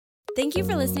Thank you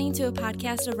for listening to a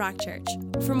podcast of Rock Church.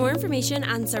 For more information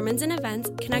on sermons and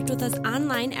events, connect with us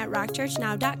online at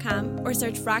rockchurchnow.com or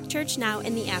search Rock Church Now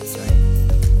in the App Store.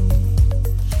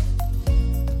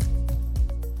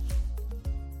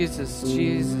 Jesus,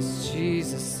 Jesus,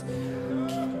 Jesus.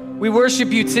 We worship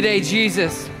you today,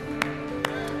 Jesus.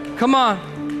 Come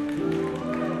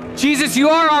on. Jesus, you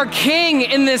are our King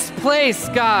in this place,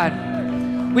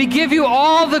 God. We give you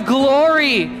all the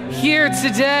glory here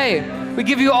today. We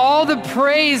give you all the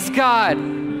praise, God.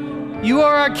 You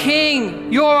are our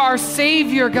King. You are our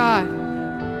Savior,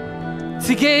 God.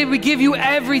 Today, we give you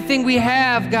everything we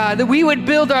have, God, that we would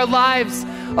build our lives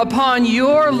upon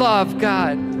your love,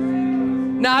 God.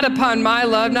 Not upon my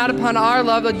love, not upon our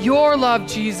love, but your love,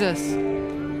 Jesus.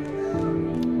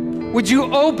 Would you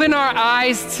open our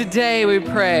eyes today, we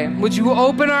pray. Would you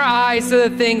open our eyes to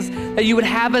the things that you would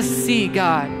have us see,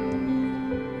 God.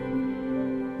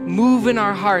 Move in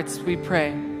our hearts, we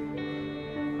pray.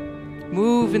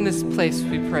 Move in this place,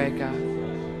 we pray, God.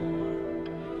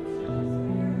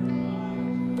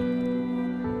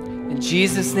 In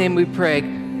Jesus' name we pray.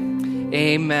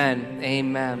 Amen.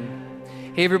 Amen.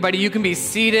 Hey, everybody, you can be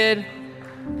seated.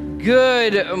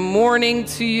 Good morning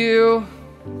to you.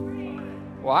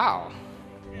 Wow.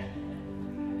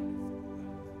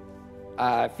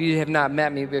 If you have not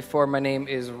met me before, my name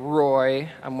is Roy.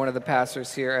 I'm one of the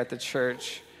pastors here at the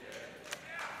church.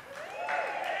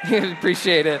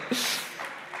 Appreciate it.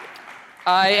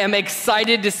 I am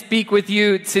excited to speak with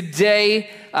you today.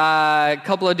 A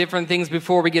couple of different things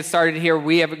before we get started here.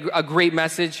 We have a great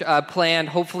message planned.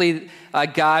 Hopefully,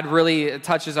 God really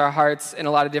touches our hearts in a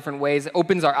lot of different ways,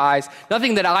 opens our eyes.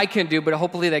 Nothing that I can do, but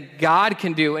hopefully that God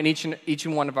can do in each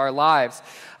and one of our lives.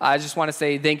 I just want to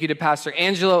say thank you to Pastor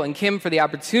Angelo and Kim for the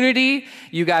opportunity.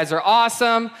 You guys are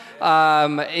awesome.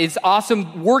 It's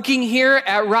awesome working here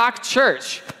at Rock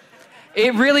Church.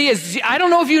 It really is. I don't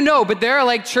know if you know, but there are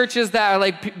like churches that are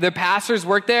like the pastors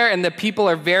work there and the people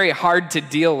are very hard to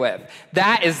deal with.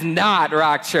 That is not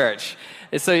Rock Church.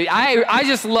 So I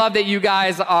just love that you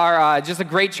guys are just a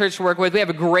great church to work with. We have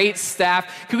a great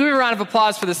staff. Can we give a round of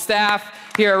applause for the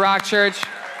staff here at Rock Church?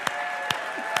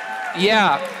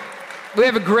 Yeah. We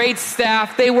have a great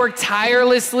staff. They work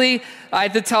tirelessly. I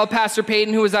had to tell Pastor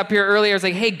Peyton, who was up here earlier, I was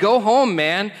like, hey, go home,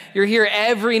 man. You're here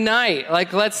every night.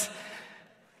 Like,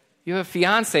 you have a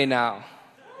fiance now.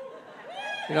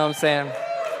 You know what I'm saying?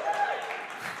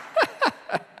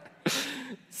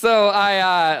 So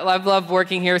I've loved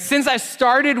working here. Since I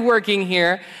started working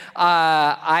here,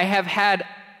 I have had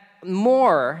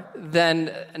more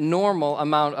than a normal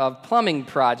amount of plumbing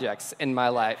projects in my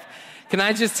life. Can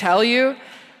I just tell you?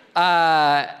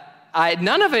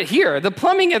 None of it here. The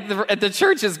plumbing at the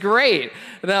church is great.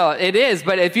 No, it is.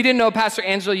 But if you didn't know, Pastor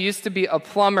Angelo used to be a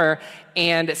plumber.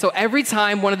 And so every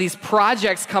time one of these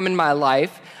projects come in my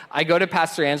life, I go to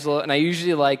Pastor Angelo and I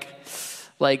usually like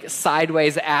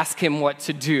sideways ask him what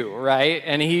to do, right?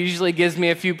 And he usually gives me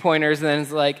a few pointers and then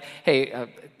it's like, hey,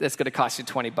 that's going to cost you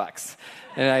 $20.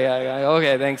 And I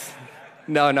okay, thanks.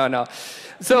 No.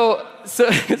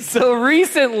 So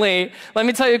recently, let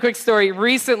me tell you a quick story.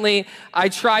 Recently, I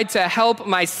tried to help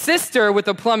my sister with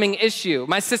a plumbing issue.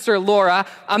 My sister, Laura,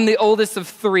 I'm the oldest of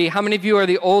three. How many of you are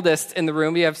the oldest in the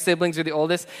room? You have siblings who are the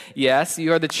oldest? Yes,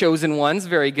 you are the chosen ones.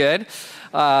 Very good.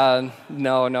 No.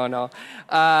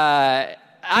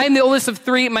 I'm the oldest of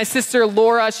three. My sister,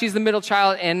 Laura, she's the middle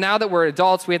child. And now that we're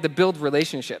adults, we have to build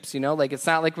relationships, Like, it's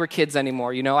not like we're kids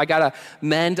anymore, I got to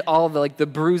mend all the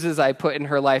bruises I put in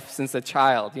her life since a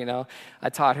child, I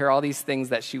taught her all these things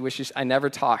that she wishes I never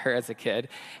taught her as a kid.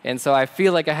 And so I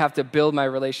feel like I have to build my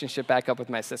relationship back up with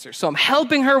my sister. So I'm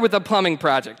helping her with a plumbing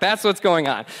project. That's what's going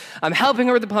on. I'm helping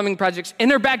her with the plumbing projects.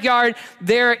 In her backyard,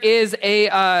 there is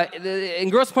in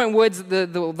Grosse Pointe Woods,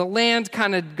 the land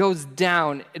kind of goes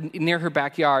down near her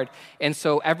backyard. And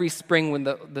so every spring when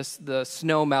the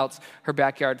snow melts, her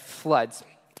backyard floods.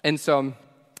 And so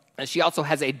she also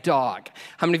has a dog.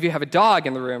 How many of you have a dog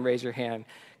in the room? Raise your hand.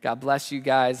 God bless you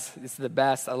guys. This is the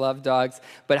best. I love dogs.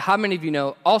 But how many of you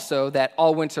know also that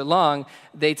all winter long,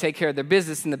 they take care of their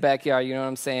business in the backyard, you know what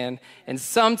I'm saying? And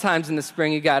sometimes in the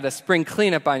spring, you got a spring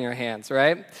cleanup on your hands,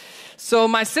 right? So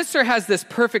my sister has this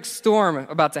perfect storm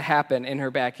about to happen in her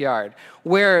backyard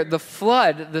where the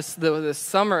flood, the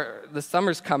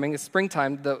summer's coming, it's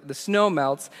springtime, the snow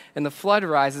melts and the flood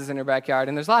rises in her backyard.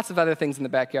 And there's lots of other things in the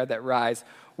backyard that rise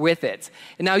with it.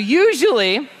 And now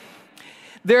usually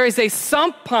There is a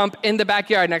sump pump in the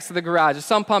backyard next to the garage. A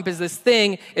sump pump is this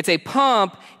thing. It's a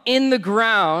pump in the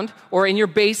ground or in your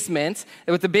basement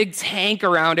with a big tank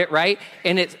around it, right?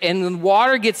 And when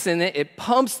water gets in it, it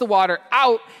pumps the water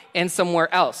out and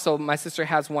somewhere else. So my sister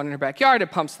has one in her backyard.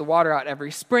 It pumps the water out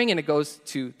every spring, and it goes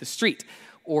to the street,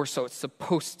 or so it's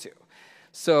supposed to.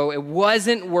 So it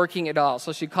wasn't working at all.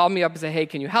 So she called me up and said, hey,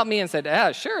 can you help me? And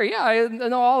said, sure, yeah, I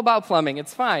know all about plumbing.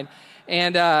 It's fine.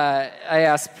 And I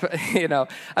asked,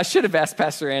 I should have asked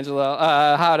Pastor Angelo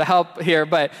how to help here,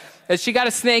 but she got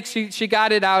a snake. She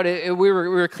got it out. We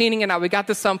were cleaning it out. We got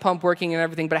the sump pump working and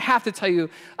everything, but I have to tell you,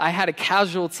 I had a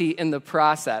casualty in the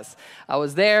process. I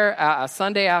was there a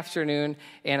Sunday afternoon,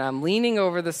 and I'm leaning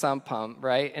over the sump pump,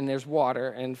 right? And there's water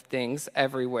and things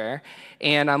everywhere.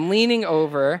 And I'm leaning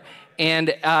over, and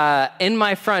in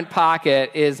my front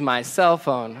pocket is my cell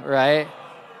phone, right?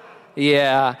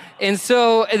 Yeah, and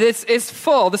so it's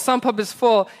full. The sump pump is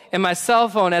full, and my cell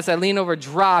phone, as I lean over,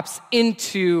 drops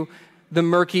into the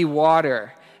murky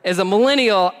water. As a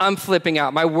millennial, I'm flipping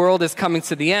out. My world is coming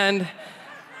to the end.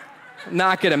 I'm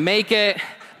not gonna make it.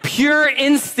 Pure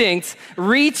instinct,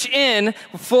 reach in,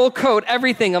 full coat,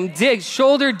 everything. I'm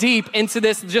shoulder deep into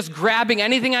this, just grabbing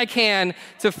anything I can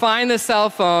to find the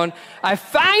cell phone. I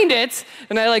find it,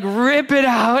 and I rip it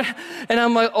out, and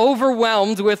I'm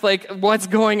overwhelmed with what's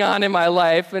going on in my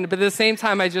life. But at the same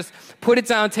time, I just put it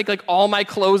down, take all my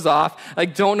clothes off,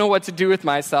 don't know what to do with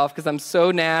myself because I'm so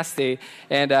nasty.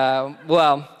 And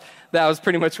that was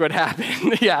pretty much what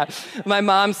happened. Yeah. My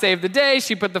mom saved the day.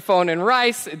 She put the phone in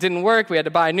rice. It didn't work. We had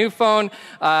to buy a new phone.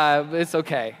 It's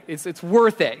okay. It's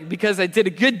worth it because I did a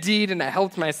good deed and I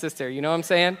helped my sister. You know what I'm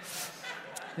saying?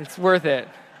 It's worth it.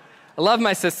 I love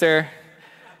my sister.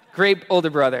 Great older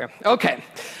brother. Okay.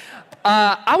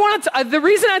 The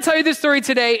reason I tell you this story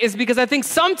today is because I think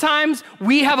sometimes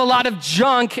we have a lot of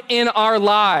junk in our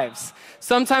lives.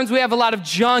 Sometimes we have a lot of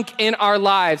junk in our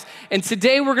lives. And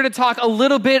today we're going to talk a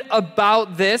little bit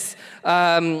about this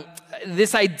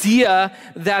idea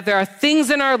that there are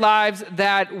things in our lives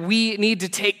that we need to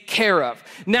take care of.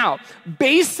 Now,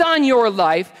 based on your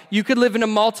life, you could live in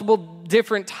multiple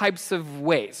different types of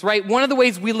ways, right? One of the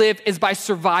ways we live is by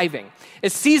surviving.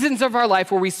 It's seasons of our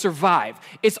life where we survive.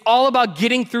 It's all about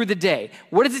getting through the day.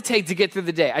 What does it take to get through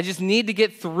the day? I just need to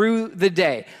get through the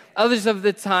day. Others of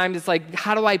the time, it's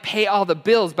how do I pay all the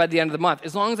bills by the end of the month?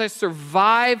 As long as I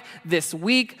survive this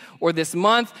week or this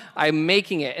month, I'm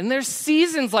making it. And there's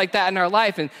seasons like that in our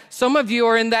life. And some of you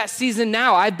are in that season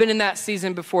now. I've been in that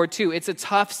season before too. It's a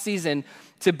tough season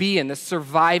to be in, the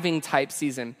surviving type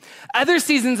season. Other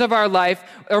seasons of our life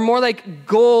are more like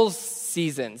goals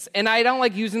seasons. And I don't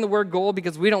like using the word goal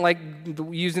because we don't like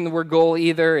using the word goal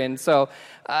either. And so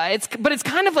it's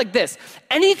kind of like this.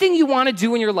 Anything you want to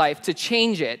do in your life to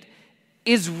change it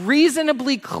is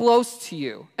reasonably close to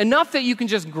you, enough that you can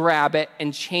just grab it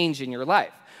and change in your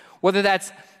life. Whether that's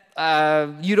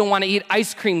you don't want to eat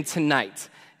ice cream tonight,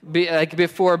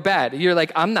 before bed. You're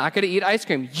I'm not going to eat ice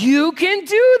cream. You can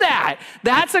do that.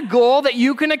 That's a goal that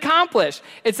you can accomplish.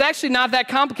 It's actually not that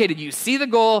complicated. You see the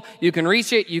goal, you can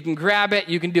reach it, you can grab it,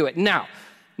 you can do it. Now,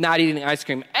 not eating ice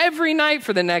cream every night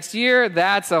for the next year,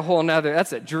 that's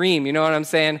a dream, you know what I'm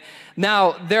saying?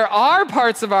 Now, there are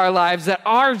parts of our lives that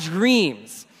are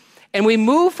dreams. And we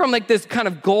move from this kind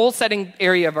of goal-setting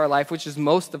area of our life, which is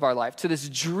most of our life, to this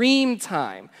dream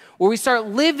time where we start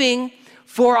living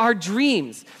for our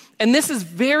dreams. And this is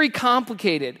very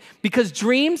complicated because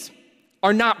dreams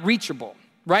are not reachable,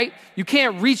 right? You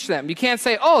can't reach them. You can't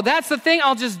say, oh, that's the thing,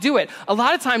 I'll just do it. A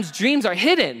lot of times dreams are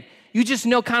hidden. You just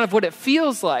know kind of what it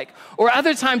feels like. Or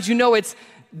other times it's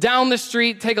down the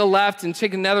street, take a left and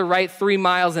take another right 3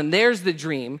 miles and there's the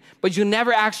dream, but you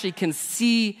never actually can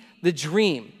see the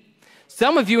dream.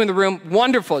 Some of you in the room,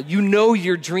 wonderful, you know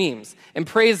your dreams. And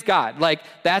praise God,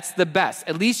 that's the best.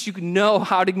 At least you know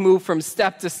how to move from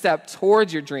step to step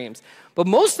towards your dreams. But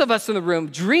most of us in the room,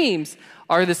 dreams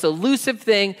are this elusive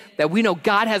thing that we know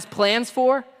God has plans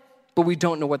for, but we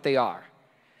don't know what they are.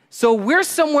 So we're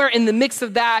somewhere in the mix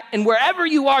of that, and wherever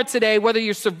you are today, whether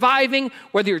you're surviving,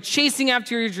 whether you're chasing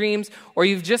after your dreams, or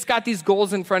you've just got these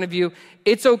goals in front of you,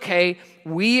 it's okay.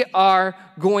 We are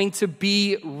going to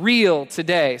be real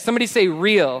today. Somebody say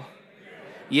real.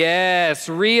 Yes,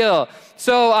 real.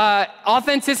 So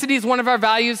authenticity is one of our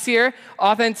values here.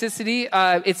 Authenticity,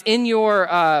 it's in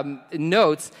your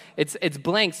notes. It's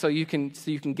blank, so you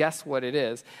can guess what it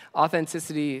is.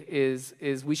 Authenticity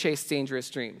is we chase dangerous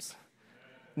dreams.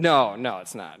 No,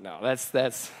 it's not. No,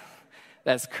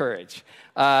 that's courage.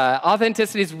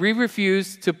 Authenticity is we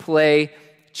refuse to play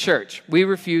church. We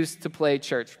refuse to play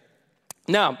church.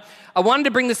 Now, I wanted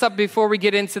to bring this up before we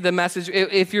get into the message.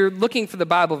 If you're looking for the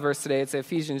Bible verse today, it's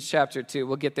Ephesians chapter 2.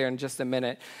 We'll get there in just a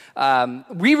minute.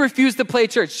 We refuse to play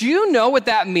church. Do you know what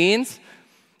that means?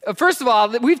 First of all,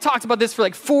 we've talked about this for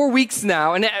like 4 weeks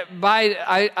now, and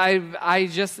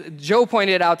Joe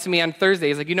pointed it out to me on Thursday.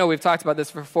 He's like, we've talked about this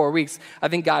for 4 weeks. I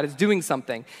think God is doing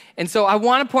something. And so I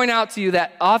want to point out to you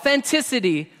that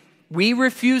authenticity, we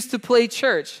refuse to play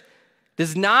church,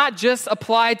 does not just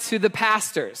apply to the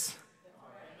pastors.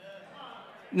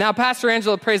 Now, Pastor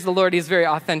Angelo, praise the Lord, he's very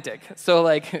authentic. So,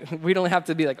 we don't have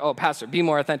to be like, oh, pastor, be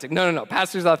more authentic. No.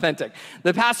 Pastor's authentic.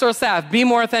 The pastoral staff, be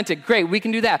more authentic. Great, we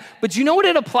can do that. But you know what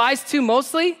it applies to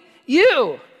mostly?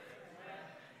 You.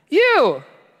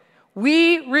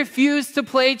 We refuse to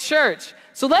play church.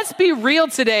 So let's be real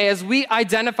today as we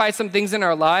identify some things in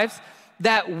our lives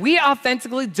that we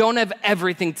authentically don't have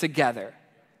everything together.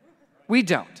 We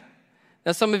don't.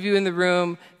 Now, some of you in the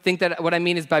room think that what I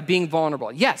mean is by being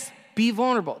vulnerable. Yes. Be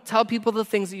vulnerable. Tell people the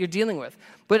things that you're dealing with.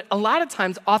 But a lot of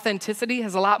times, authenticity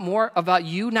has a lot more about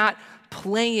you not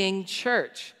playing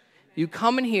church. You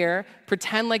come in here,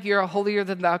 pretend like you're a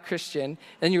holier-than-thou Christian,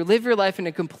 and you live your life in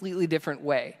a completely different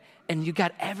way. And you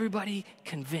got everybody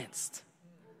convinced.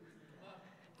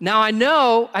 Now, I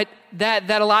know that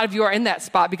a lot of you are in that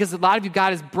spot because a lot of you,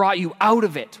 God has brought you out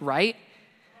of it, right?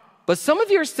 But some of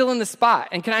you are still in the spot.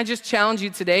 And can I just challenge you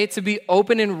today to be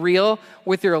open and real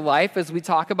with your life as we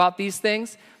talk about these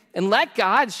things? And let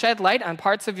God shed light on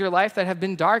parts of your life that have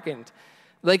been darkened.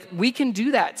 We can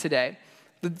do that today.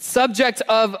 The subject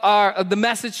of the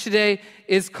message today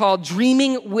is called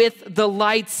Dreaming with the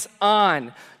Lights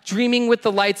On. Dreaming with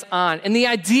the lights on. And the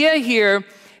idea here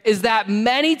is that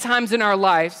many times in our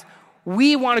lives,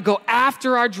 we want to go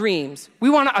after our dreams. We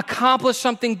want to accomplish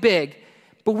something big.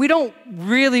 But we don't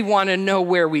really want to know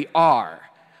where we are.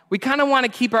 We kind of want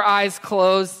to keep our eyes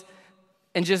closed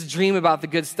and just dream about the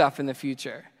good stuff in the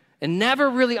future and never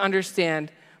really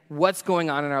understand what's going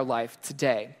on in our life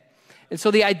today. And so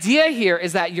the idea here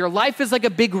is that your life is like a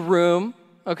big room,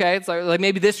 okay? It's like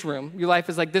maybe this room. Your life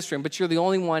is like this room, but you're the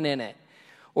only one in it.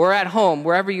 Or at home,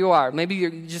 wherever you are. Maybe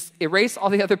you just erase all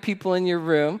the other people in your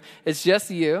room. It's just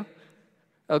you,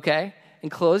 okay? And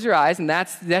close your eyes, and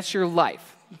that's your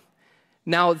life.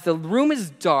 Now, if the room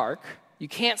is dark, you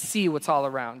can't see what's all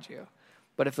around you.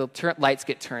 But if the lights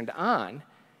get turned on,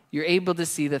 you're able to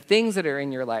see the things that are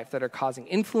in your life that are causing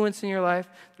influence in your life,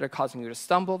 that are causing you to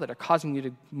stumble, that are causing you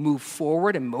to move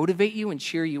forward and motivate you and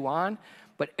cheer you on.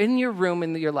 But in your room,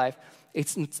 in your life,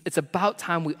 it's about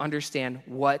time we understand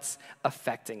what's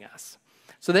affecting us.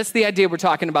 So that's the idea we're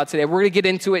talking about today. We're going to get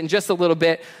into it in just a little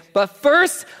bit. But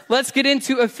first, let's get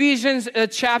into Ephesians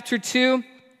chapter 2.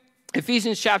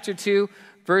 Ephesians chapter 2,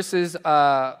 verses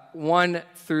 1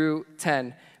 through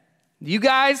 10. You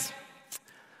guys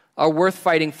are worth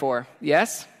fighting for,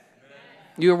 yes?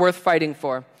 You're worth fighting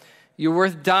for. You're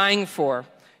worth dying for.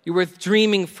 You're worth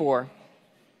dreaming for.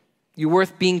 You're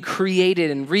worth being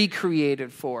created and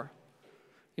recreated for.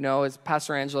 As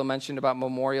Pastor Angelo mentioned about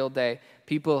Memorial Day,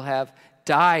 people have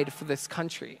died for this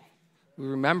country. We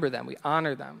remember them. We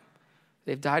honor them.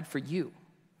 They've died for you.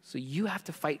 So you have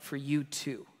to fight for you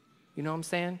too. You know what I'm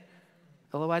saying?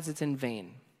 Otherwise, it's in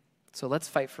vain. So let's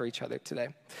fight for each other today.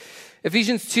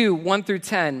 Ephesians 2, 1 through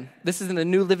 10. This is in the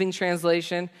New Living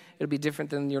Translation. It'll be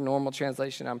different than your normal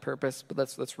translation on purpose, but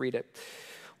let's read it.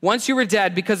 Once you were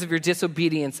dead because of your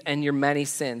disobedience and your many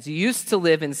sins. You used to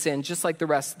live in sin just like the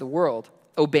rest of the world,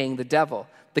 obeying the devil,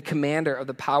 the commander of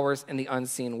the powers in the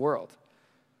unseen world.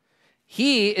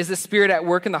 He is the spirit at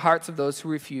work in the hearts of those who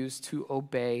refuse to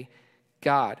obey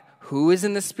God. Who is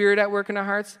in the spirit at work in our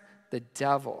hearts? The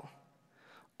devil.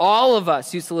 All of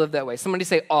us used to live that way. Somebody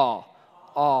say all.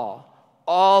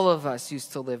 All of us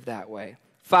used to live that way,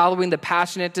 following the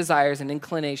passionate desires and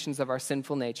inclinations of our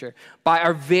sinful nature. By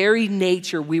our very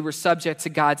nature, we were subject to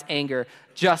God's anger,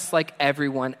 just like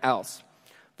everyone else.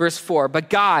 Verse 4,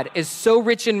 but God is so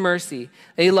rich in mercy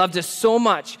that he loved us so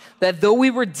much that though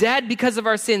we were dead because of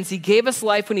our sins, he gave us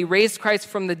life when he raised Christ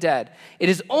from the dead. It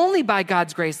is only by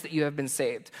God's grace that you have been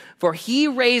saved. For he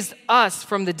raised us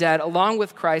from the dead along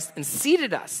with Christ and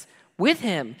seated us with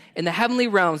him in the heavenly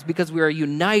realms because we are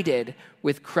united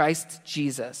with Christ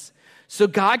Jesus. So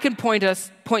God can point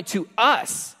to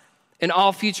us in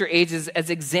all future ages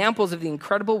as examples of the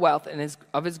incredible wealth and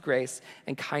of his grace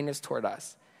and kindness toward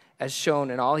us, as shown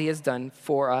in all he has done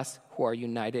for us who are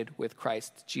united with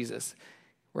Christ Jesus.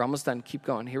 We're almost done. Keep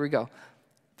going. Here we go.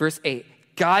 Verse 8.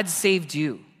 God saved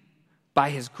you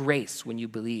by his grace when you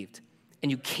believed.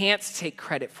 And you can't take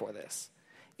credit for this.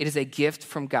 It is a gift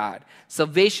from God.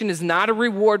 Salvation is not a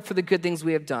reward for the good things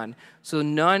we have done, so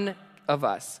none of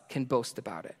us can boast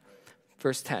about it.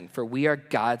 Verse 10, for we are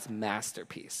God's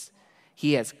masterpiece.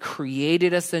 He has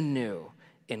created us anew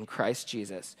in Christ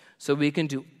Jesus so we can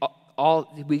do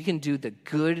the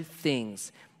good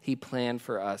things he planned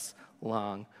for us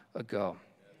long ago.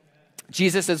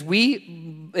 Jesus, as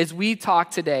we talk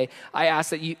today,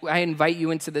 I invite you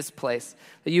into this place,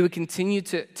 that you would continue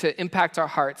to impact our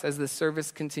hearts as the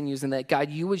service continues, and that,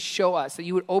 God, you would show us, that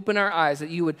you would open our eyes, that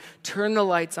you would turn the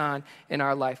lights on in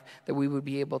our life, that we would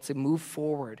be able to move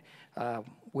forward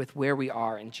with where we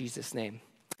are. In Jesus' name,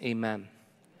 amen.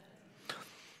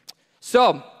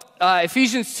 So,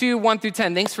 Ephesians 2, 1 through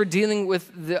 10. Thanks for dealing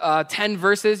with the 10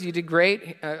 verses. You did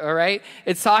great, all right?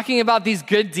 It's talking about these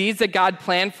good deeds that God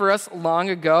planned for us long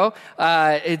ago,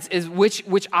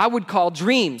 which I would call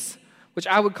dreams,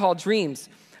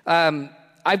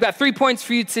 I've got 3 points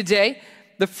for you today.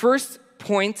 The first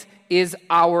point is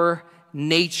our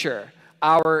nature.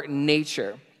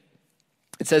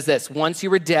 It says this, once you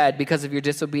were dead because of your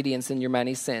disobedience and your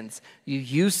many sins, you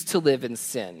used to live in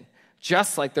sin,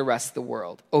 just like the rest of the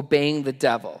world, obeying the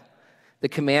devil, the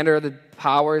commander of the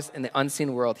powers in the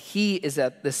unseen world. He is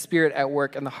the spirit at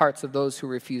work in the hearts of those who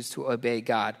refuse to obey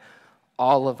God.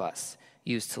 All of us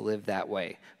used to live that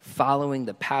way, following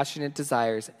the passionate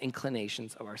desires and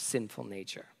inclinations of our sinful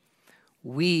nature.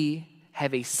 We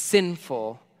have a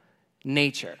sinful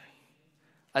nature.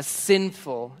 A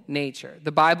sinful nature.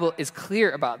 The Bible is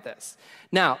clear about this.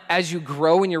 Now, as you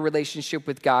grow in your relationship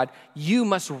with God, you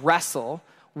must wrestle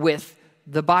with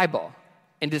the Bible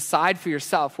and decide for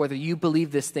yourself whether you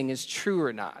believe this thing is true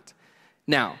or not.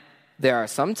 Now, there are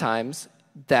some times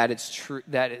that it's true,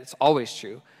 that it's always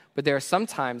true, but there are some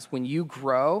times when you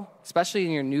grow,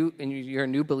 especially you're a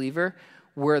new believer,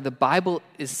 where the Bible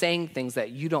is saying things that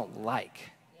you don't like.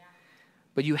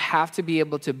 But you have to be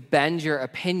able to bend your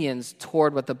opinions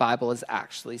toward what the Bible is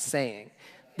actually saying.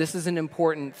 This is an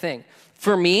important thing.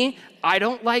 For me, I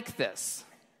don't like this.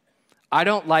 I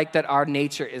don't like that our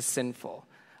nature is sinful.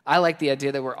 I like the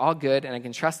idea that we're all good and I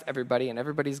can trust everybody and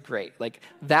everybody's great. Like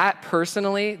that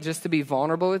personally, just to be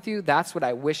vulnerable with you, that's what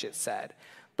I wish it said.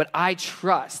 But I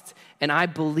trust and I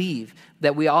believe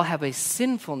that we all have a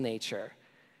sinful nature,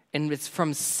 and it's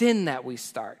from sin that we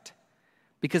start,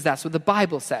 because that's what the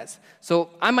Bible says.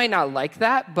 So I might not like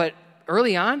that, but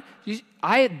early on,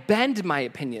 I bend my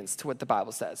opinions to what the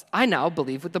Bible says. I now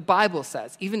believe what the Bible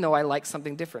says, even though I like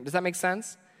something different. Does that make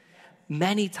sense?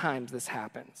 Many times this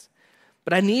happens.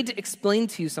 But I need to explain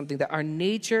to you something, that our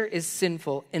nature is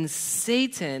sinful and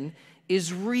Satan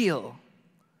is real.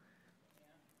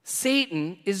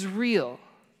 Satan is real.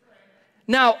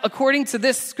 Now, according to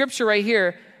this scripture right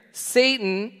here,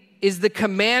 Satan is the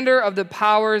commander of the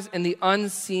powers in the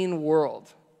unseen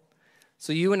world.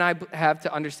 So you and I have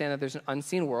to understand that there's an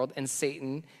unseen world, and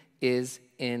Satan is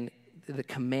in the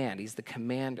command. He's the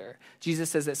commander.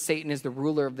 Jesus says that Satan is the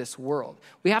ruler of this world.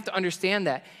 We have to understand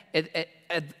that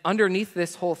underneath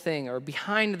this whole thing, or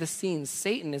behind the scenes,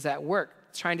 Satan is at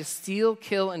work trying to steal,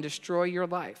 kill, and destroy your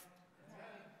life.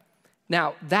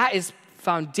 Now, that is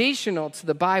foundational to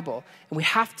the Bible, and we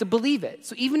have to believe it.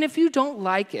 So even if you don't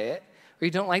like it, or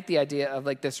you don't like the idea of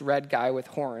like this red guy with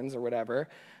horns or whatever,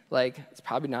 like it's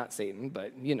probably not Satan,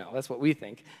 but that's what we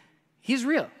think. He's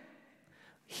real.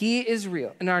 He is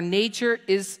real, and our nature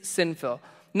is sinful.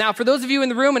 Now, for those of you in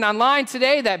the room and online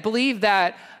today that believe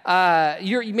that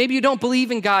maybe you don't believe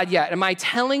in God yet, am I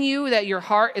telling you that your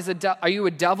heart is are you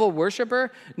a devil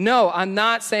worshiper? No, I'm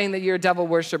not saying that you're a devil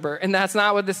worshiper, and that's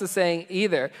not what this is saying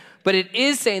either. But it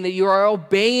is saying that you are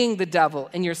obeying the devil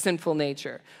in your sinful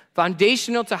nature.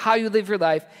 Foundational to how you live your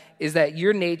life is that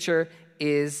your nature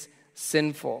is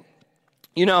sinful.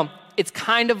 It's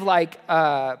kind of like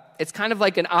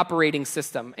an operating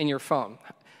system in your phone.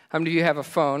 How many of you have a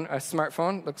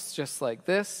smartphone? Looks just like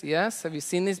this. Yes? Have you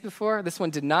seen these before? This one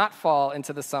did not fall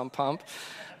into the sump pump.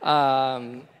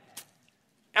 On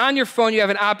your phone, you have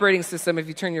an operating system. If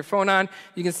you turn your phone on,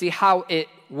 you can see how it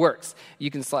works.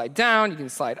 You can slide down, you can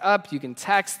slide up, you can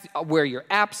text where your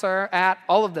apps are at,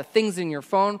 all of the things in your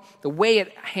phone, the way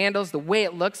it handles, the way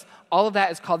it looks, all of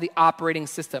that is called the operating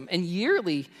system. And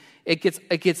yearly, it gets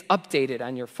updated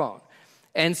on your phone.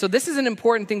 And so this is an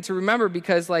important thing to remember,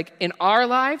 because like in our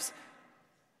lives,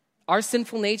 our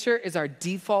sinful nature is our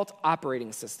default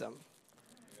operating system.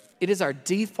 It is our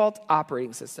default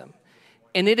operating system.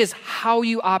 And it is how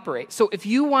you operate. So if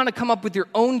you want to come up with your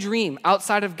own dream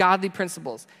outside of godly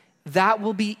principles, that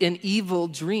will be an evil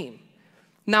dream.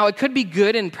 Now, it could be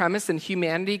good in premise, and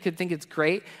humanity could think it's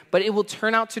great, but it will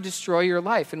turn out to destroy your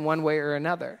life in one way or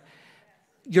another.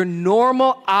 Your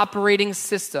normal operating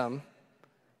system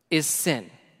is sin.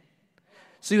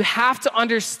 So you have to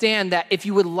understand that if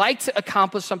you would like to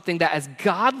accomplish something that is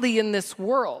godly in this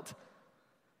world,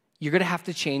 you're going to have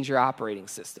to change your operating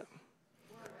system.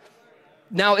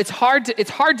 Now, it's hard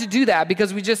to do that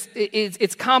because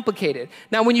it's complicated.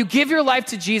 Now, when you give your life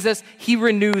to Jesus, he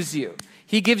renews you.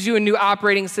 He gives you a new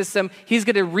operating system. He's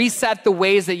going to reset the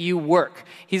ways that you work.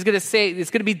 He's going to say it's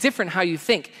going to be different how you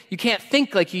think. You can't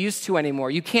think like you used to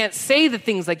anymore. You can't say the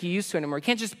things like you used to anymore. You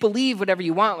can't just believe whatever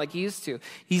you want like you used to.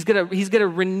 He's going to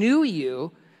renew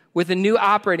you with a new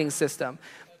operating system.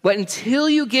 But until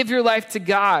you give your life to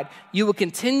God, you will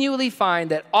continually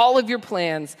find that all of your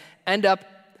plans end up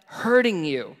hurting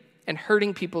you and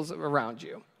hurting people around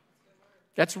you.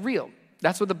 That's real.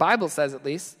 That's what the Bible says, at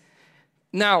least.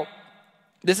 Now,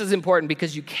 this is important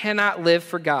because you cannot live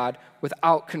for God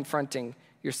without confronting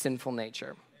your sinful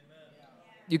nature.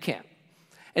 You can't.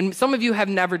 And some of you have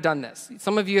never done this.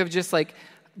 Some of you have just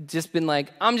been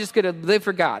like, I'm just going to live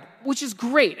for God, which is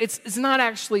great. It's not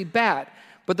actually bad.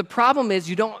 But the problem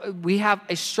is we have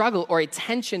a struggle or a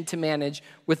tension to manage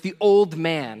with the old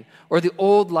man or the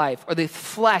old life or the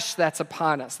flesh that's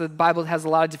upon us. The Bible has a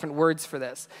lot of different words for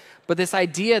this. But this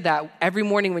idea that every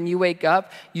morning when you wake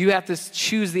up, you have to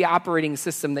choose the operating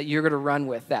system that you're going to run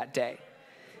with that day.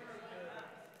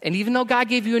 And even though God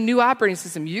gave you a new operating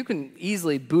system, you can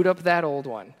easily boot up that old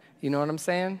one. You know what I'm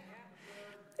saying?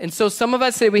 And so some of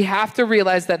us say we have to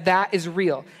realize that that is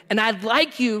real. And I'd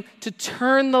like you to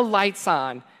turn the lights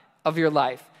on of your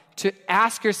life, to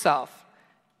ask yourself,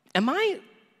 am I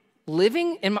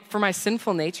living for my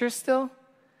sinful nature still?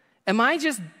 Am I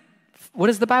just, what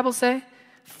does the Bible say?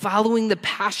 Following the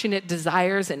passionate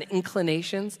desires and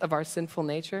inclinations of our sinful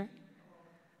nature?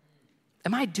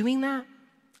 Am I doing that?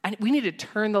 We need to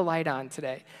turn the light on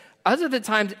today. Other the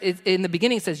times, in the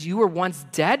beginning, it says you were once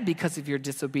dead because of your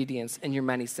disobedience and your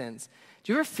many sins.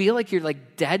 Do you ever feel like you're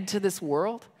dead to this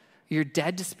world? You're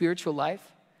dead to spiritual life?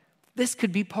 This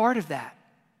could be part of that.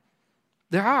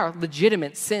 There are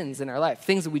legitimate sins in our life,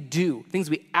 things that we do,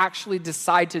 things we actually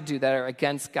decide to do that are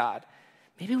against God.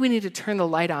 Maybe we need to turn the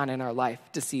light on in our life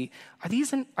to see, are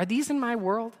these in my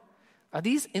world? Are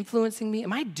these influencing me?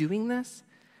 Am I doing this?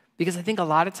 Because I think a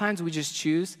lot of times we just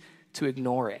choose to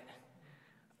ignore it.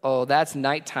 Oh, that's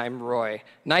nighttime Roy.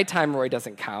 Nighttime Roy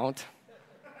doesn't count.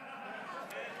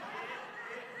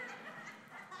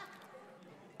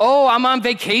 Oh, I'm on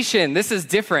vacation. This is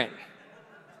different.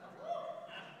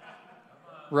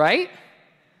 Right?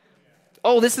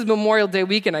 Oh, this is Memorial Day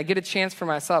weekend. I get a chance for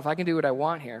myself. I can do what I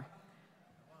want here.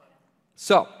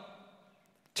 So,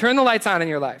 turn the lights on in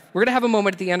your life. We're going to have a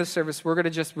moment at the end of service. We're going to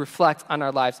just reflect on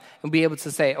our lives and be able to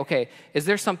say, okay, is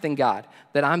there something, God,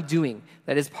 that I'm doing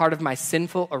that is part of my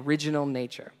sinful original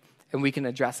nature? And we can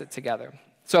address it together.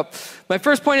 So my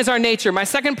first point is our nature. My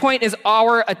second point is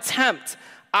our attempt.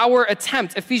 Our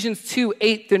attempt. Ephesians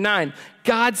 2:8-9.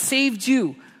 God saved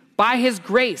you by his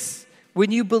grace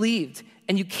when you believed.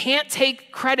 And you can't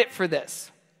take credit for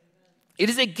this. It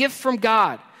is a gift from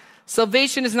God.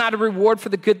 Salvation is not a reward for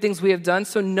the good things we have done,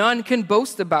 so none can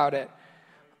boast about it.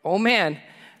 Oh, man.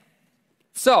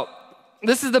 So,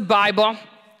 this is the Bible.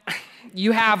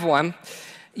 You have one.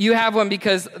 You have one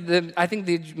because I think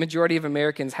the majority of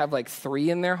Americans have 3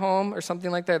 in their home or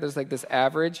something like that. There's this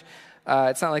average.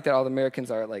 It's not like that all the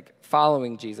Americans are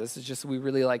following Jesus. It's just we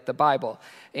really like the Bible.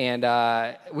 And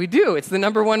we do. It's the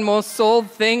number one most sold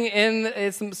thing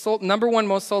it's the number one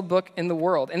most sold book in the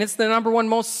world. And it's the number one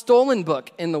most stolen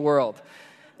book in the world.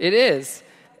 It is.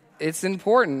 It's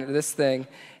important, this thing.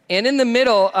 And in the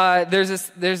middle, there's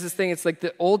this thing. It's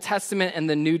the Old Testament and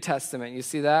the New Testament. You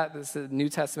see that? This is the New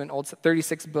Testament,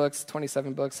 36 books,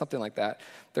 27 books, something like that.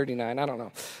 39, I don't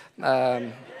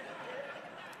know.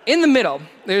 In the middle,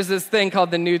 there's this thing called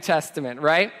the New Testament,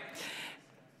 right?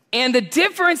 And the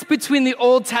difference between the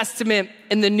Old Testament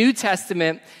and the New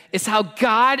Testament is how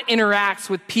God interacts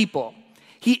with people.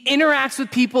 He interacts with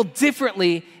people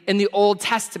differently in the Old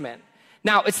Testament.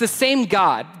 Now, it's the same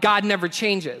God. God never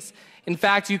changes. In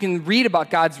fact, you can read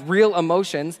about God's real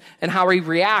emotions and how he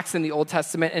reacts in the Old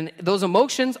Testament, and those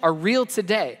emotions are real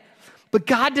today. But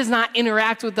God does not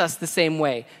interact with us the same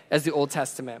way as the Old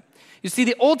Testament. You see,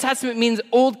 the Old Testament means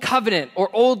old covenant or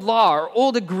old law or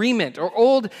old agreement or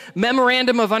old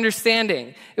memorandum of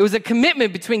understanding. It was a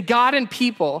commitment between God and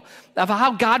people of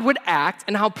how God would act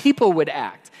and how people would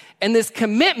act. And this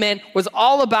commitment was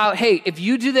all about, hey, if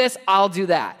you do this, I'll do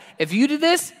that. If you do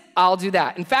this, I'll do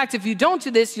that. In fact, if you don't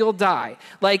do this, you'll die.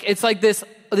 It's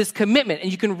this commitment,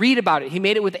 and you can read about it. He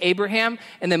made it with Abraham,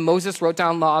 and then Moses wrote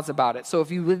down laws about it. So if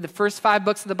you read the first 5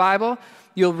 books of the Bible,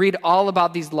 you'll read all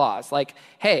about these laws.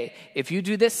 Hey, if you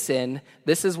do this sin,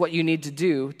 this is what you need to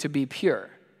do to be pure.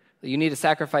 You need to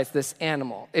sacrifice this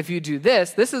animal. If you do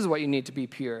this, this is what you need to be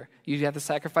pure. You have to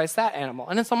sacrifice that animal.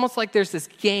 And it's almost like there's this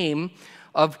game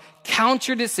of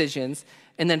counter decisions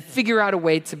and then figure out a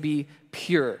way to be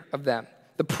pure of them.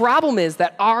 The problem is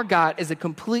that our God is a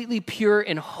completely pure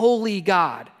and holy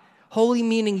God. Holy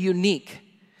meaning unique.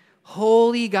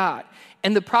 Holy God.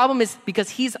 And the problem is because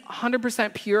he's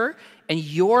 100% pure and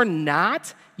you're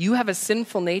not, you have a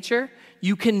sinful nature,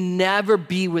 you can never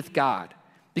be with God.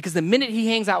 Because the minute he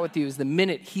hangs out with you is the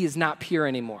minute he is not pure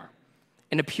anymore.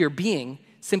 And a pure being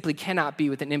simply cannot be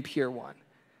with an impure one.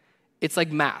 It's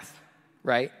like math,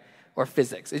 right? Or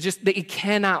physics. It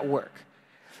cannot work.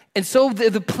 And so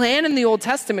the plan in the Old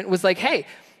Testament was like, hey,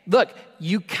 look,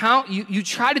 you try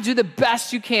to do the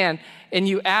best you can, and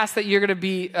you ask that you're going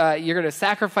to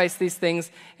sacrifice these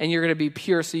things, and you're going to be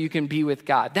pure so you can be with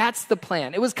God. That's the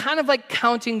plan. It was kind of like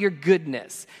counting your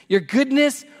goodness. Your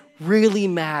goodness really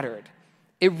mattered.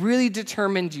 It really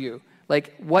determined you,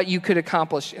 like what you could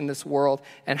accomplish in this world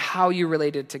and how you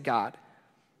related to God.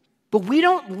 But we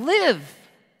don't live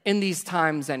in these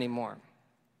times anymore.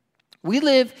 We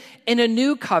live in a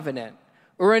new covenant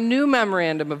or a new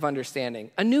memorandum of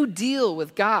understanding, a new deal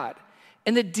with God.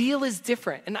 And the deal is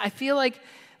different. And I feel like,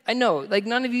 I know, like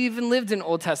none of you even lived in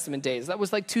Old Testament days. That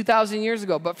was like 2,000 years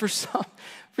ago. But for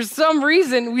some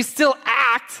reason, we still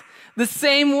act the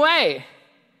same way.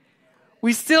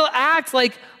 We still act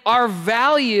like our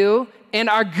value and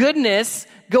our goodness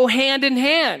go hand in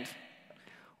hand.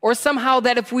 Or somehow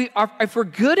that if we're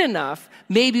good enough,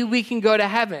 maybe we can go to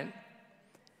heaven.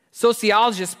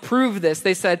 Sociologists proved this.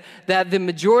 They said that the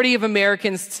majority of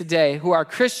Americans today who are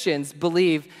Christians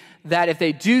believe that if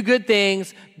they do good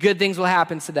things will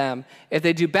happen to them. If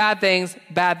they do bad things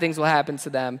will happen to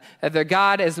them. That their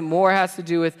God has to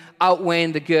do with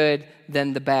outweighing the good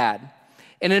than the bad.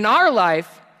 And in our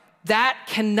life, that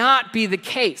cannot be the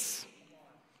case.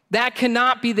 That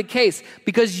cannot be the case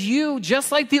because you,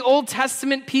 just like the Old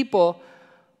Testament people,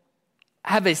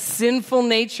 have a sinful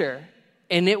nature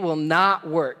and it will not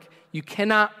work. You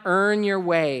cannot earn your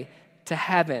way to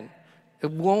heaven. It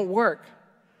won't work.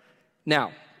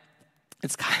 Now,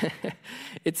 it's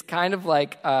kind of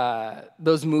like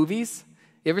those movies.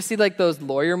 You ever see like those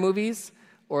lawyer movies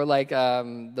or like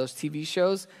those TV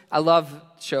shows? I love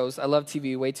shows. I love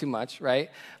TV way too much, right?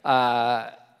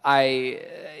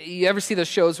 You ever see those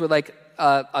shows where like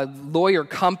a lawyer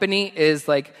company is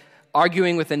like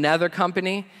arguing with another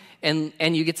company?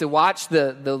 And you get to watch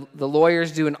the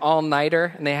lawyers do an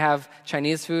all-nighter, and they have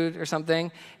Chinese food or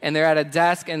something, and they're at a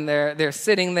desk, and they're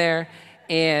sitting there,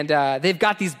 and they've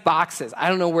got these boxes. I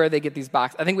don't know where they get these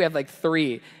boxes. I think we have like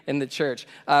 3 in the church.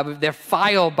 But they're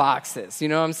file boxes, you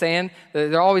know what I'm saying?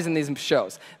 They're always in these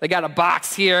shows. They got a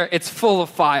box here, it's full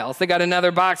of files. They got another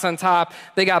box on top.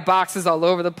 They got boxes all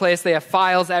over the place. They have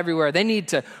files everywhere. They need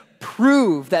to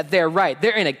prove that they're right.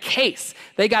 They're in a case.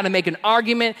 They got to make an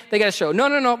argument. They got to show, no,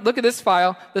 look at this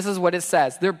file. This is what it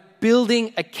says. They're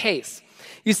building a case.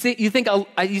 You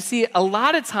see a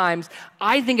lot of times,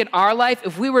 I think in our life,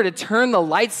 if we were to turn the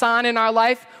lights on in our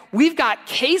life, we've got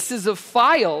cases of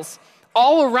files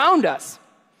all around us.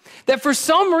 That for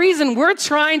some reason, we're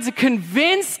trying to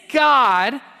convince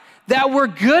God that we're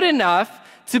good enough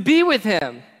to be with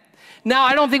him. Now,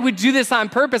 I don't think we do this on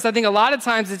purpose. I think a lot of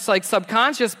times it's like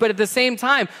subconscious, but at the same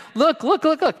time, look.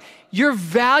 Your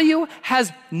value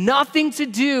has nothing to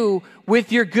do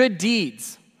with your good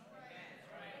deeds.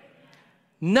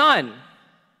 None.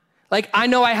 Like, I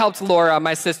know I helped Laura,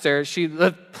 my sister. She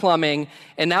lived plumbing,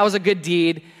 and that was a good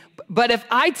deed. But if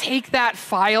I take that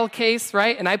file case,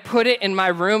 right, and I put it in my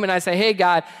room and I say, hey,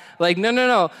 God, like,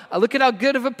 no, look at how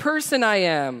good of a person I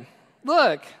am.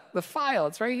 Look, the file,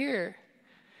 it's right here.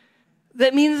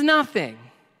 That means nothing.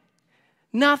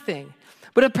 Nothing.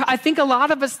 But I think a lot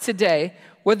of us today,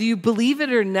 whether you believe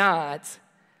it or not,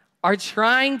 are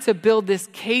trying to build this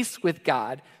case with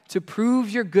God to prove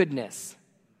your goodness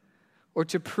or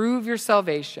to prove your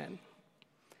salvation.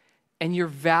 And your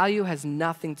value has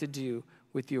nothing to do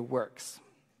with your works.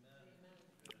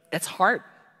 That's hard.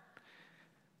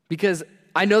 Because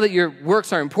I know that your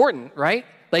works are important, right?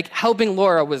 Like helping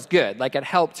Laura was good. Like it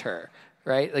helped her.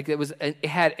 Right? Like it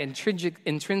had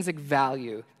intrinsic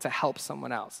value to help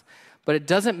someone else. But it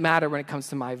doesn't matter when it comes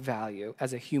to my value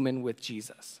as a human with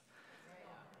Jesus.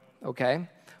 Okay?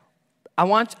 I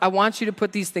want you to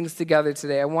put these things together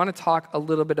today. I want to talk a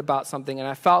little bit about something, and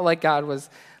I felt like God was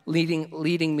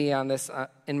leading me on this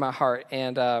in my heart.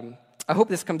 And I hope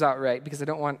this comes out right because I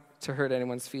don't want to hurt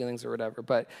anyone's feelings or whatever.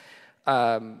 But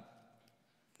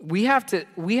we have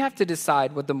to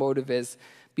decide what the motive is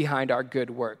behind our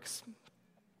good works.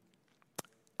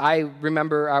 I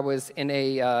remember I was in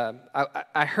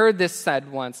I heard this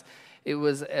said once. It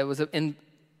was in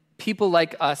people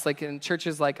like us, like in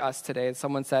churches like us today, and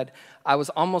someone said, I was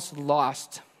almost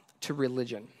lost to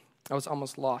religion. I was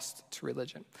almost lost to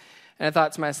religion. And I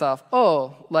thought to myself,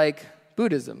 oh, like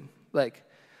Buddhism, like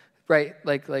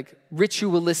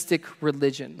ritualistic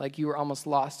religion, like you were almost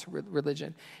lost to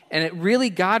religion.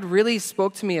 And God really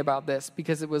spoke to me about this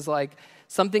because it was like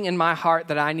something in my heart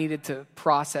that I needed to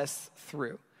process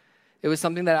through. It was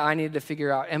something that I needed to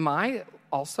figure out. Am I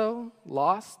also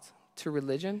lost to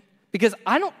religion? Because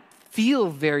I don't feel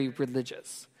very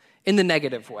religious in the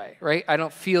negative way, right? I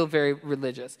don't feel very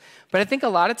religious. But I think a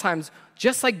lot of times,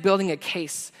 just like building a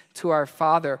case to our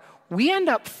Father, we end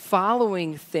up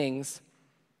following things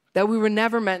that we were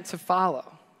never meant to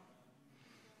follow.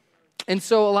 And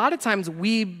so a lot of times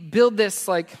we build this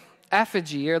like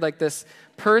effigy or like this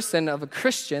person of a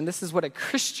Christian. This is what a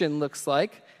Christian looks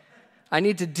like. I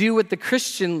need to do what the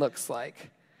Christian looks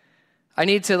like. I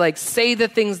need to like say the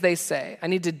things they say. I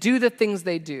need to do the things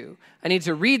they do. I need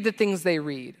to read the things they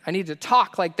read. I need to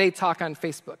talk like they talk on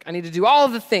Facebook. I need to do all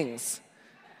the things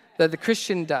that the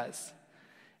Christian does.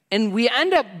 And we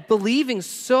end up believing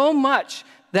so much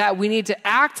that we need to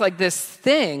act like this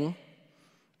thing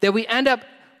that we end up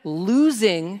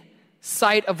losing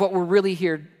sight of what we're really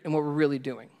here and what we're really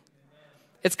doing.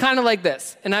 It's kind of like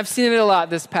this, and I've seen it a lot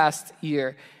this past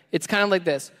year. It's kind of like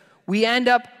this. We end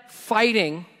up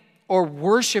fighting or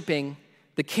worshiping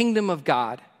the kingdom of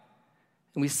God,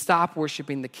 and we stop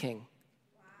worshiping the King.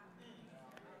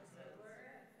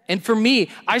 And for me,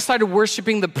 I started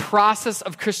worshiping the process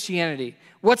of Christianity.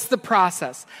 What's the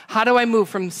process? How do I move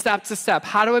from step to step?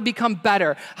 How do I become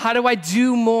better? How do I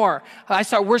do more? I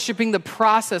start worshiping the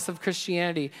process of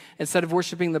Christianity instead of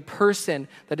worshiping the person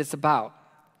that it's about.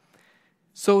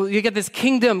 So you get this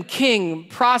kingdom, king,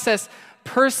 process,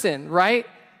 person, right?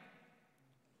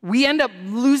 We end up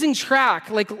losing track,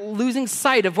 like losing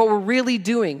sight of what we're really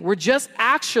doing. We're just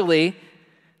actually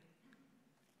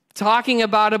talking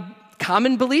about a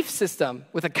common belief system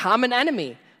with a common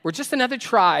enemy. We're just another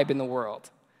tribe in the world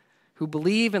who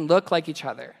believe and look like each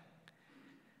other.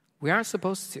 We aren't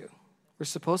supposed to. We're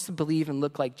supposed to believe and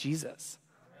look like Jesus.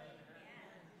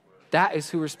 That is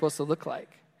who we're supposed to look like.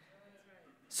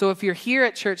 So if you're here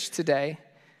at church today,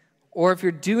 or if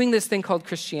you're doing this thing called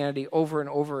Christianity over and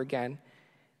over again,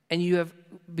 and you have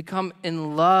become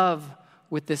in love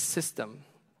with this system,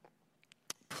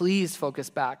 please focus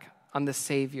back on the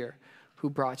Savior who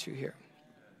brought you here.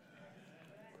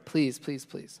 Please, please,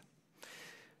 please.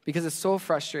 Because it's so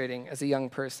frustrating as a young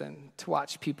person to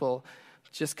watch people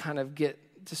just kind of get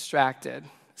distracted,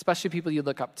 especially people you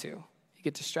look up to. You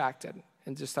get distracted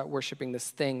and just start worshiping this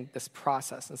thing, this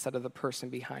process, instead of the person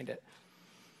behind it.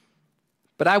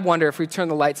 But I wonder if we turn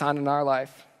the lights on in our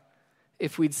life,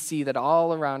 if we'd see that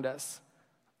all around us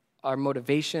are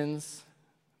motivations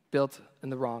built in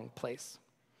the wrong place.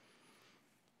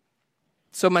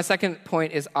 So my second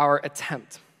point is our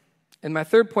attempt. And my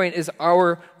third point is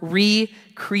our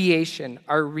recreation.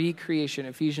 Our recreation.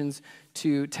 Ephesians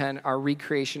 2:10, our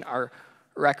recreation, our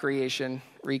recreation.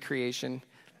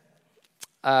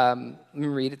 Let me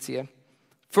read it to you.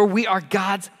 For we are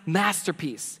God's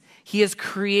masterpiece. He has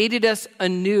created us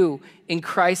anew in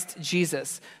Christ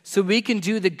Jesus so we can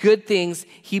do the good things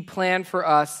he planned for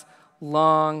us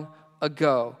long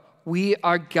ago. We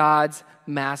are God's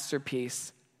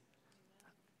masterpiece.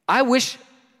 I wish,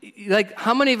 like,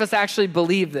 how many of us actually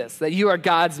believe this, that you are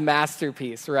God's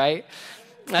masterpiece, right?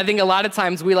 I think a lot of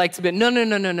times we like to be, no.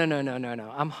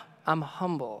 I'm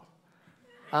humble.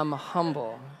 I'm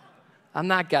humble. I'm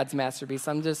not God's masterpiece.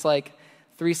 I'm just like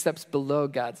 3 steps below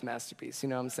God's masterpiece. You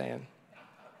know what I'm saying?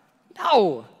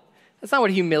 No, that's not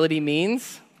what humility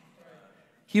means.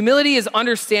 Humility is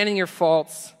understanding your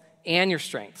faults and your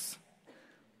strengths.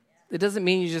 It doesn't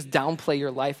mean you just downplay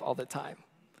your life all the time.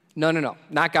 No,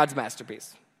 not God's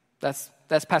masterpiece. That's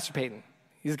Pastor Peyton.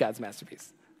 He's God's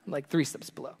masterpiece. I'm like 3 steps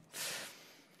below.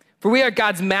 For we are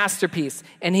God's masterpiece,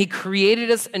 and he created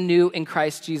us anew in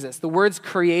Christ Jesus. The words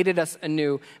created us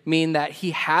anew mean that he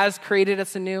has created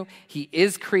us anew, he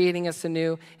is creating us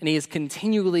anew, and he is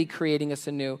continually creating us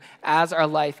anew as our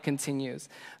life continues.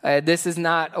 This is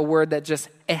not a word that just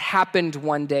it happened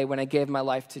one day when I gave my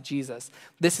life to Jesus.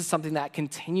 This is something that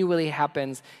continually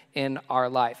happens in our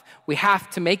life. We have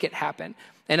to make it happen.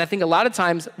 And I think a lot of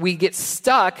times we get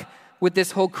stuck with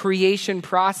this whole creation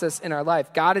process in our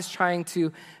life. God is trying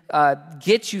to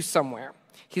get you somewhere.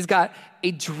 He's got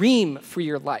a dream for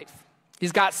your life.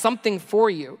 He's got something for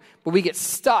you, but we get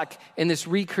stuck in this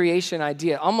recreation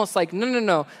idea, almost like,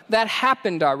 no, that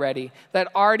happened already.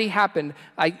 That already happened.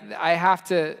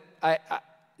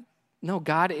 No,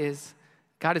 God is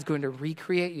going to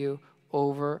recreate you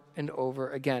over and over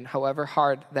again, however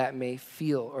hard that may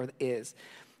feel or is.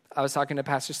 I was talking to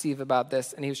Pastor Steve about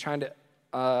this, and he was trying to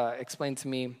explain to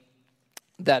me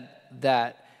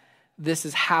that this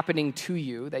is happening to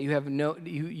you, that you have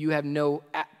no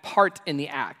part in the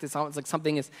act. It's almost like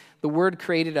the word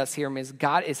created us here means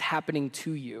God is happening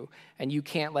to you, and you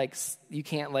can't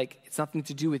it's nothing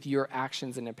to do with your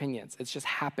actions and opinions. It's just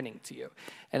happening to you.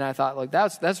 And I thought, like,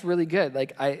 that's really good.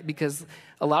 Because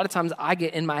a lot of times I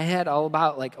get in my head all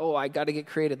about, like, oh, I got to get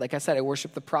created. Like I said, I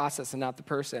worship the process and not the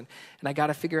person. And I got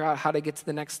to figure out how to get to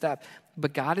the next step.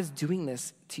 But God is doing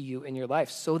this to you in your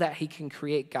life so that he can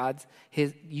create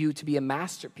you to be a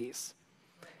masterpiece.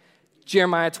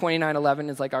 Jeremiah 29:11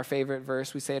 is like our favorite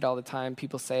verse. We say it all the time.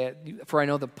 People say it. For I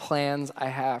know the plans I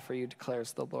have for you,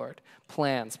 declares the Lord.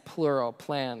 Plans, plural,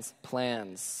 plans.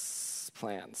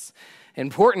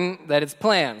 Important that it's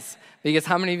plans. Because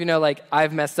how many of you know, like,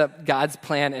 I've messed up God's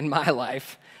plan in my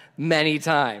life many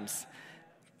times.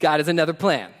 God has another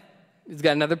plan. He's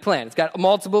got another plan. It's got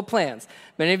multiple plans.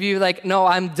 Many of you like, no,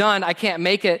 I'm done. I can't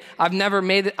make it. I've never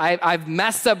made it. I've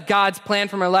messed up God's plan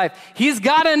for my life. He's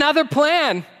got another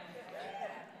plan.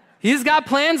 He's got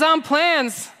plans on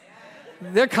plans.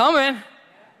 They're coming.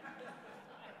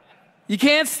 You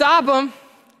can't stop them.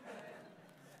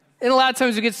 And a lot of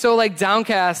times we get so like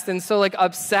downcast and so like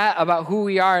upset about who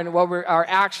we are and our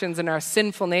actions and our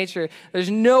sinful nature. There's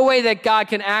no way that God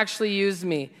can actually use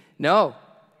me. No,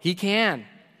 he can.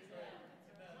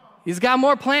 He's got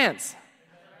more plans.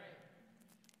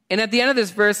 And at the end of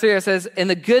this verse here it says, and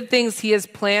the good things he has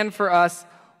planned for us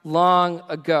long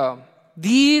ago.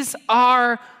 These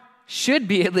should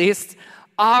be at least,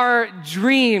 our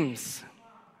dreams.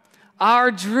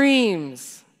 Our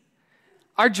dreams.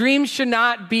 Our dreams should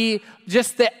not be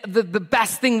just the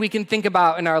best thing we can think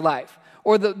about in our life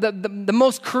or the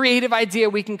most creative idea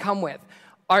we can come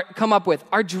up with.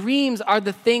 Our dreams are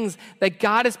the things that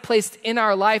God has placed in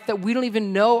our life that we don't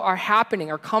even know are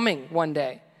happening or coming one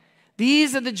day.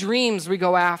 These are the dreams we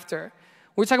go after.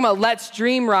 We're talking about let's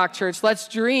dream, Rock Church. Let's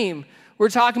dream. We're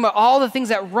talking about all the things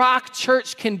that Rock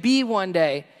Church can be one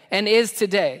day and is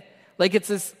today. Like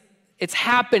it's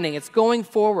happening. It's going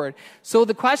forward. So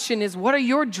the question is, what are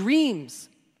your dreams?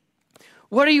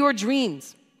 What are your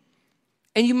dreams?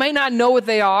 And you might not know what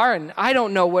they are, and I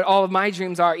don't know what all of my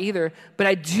dreams are either, but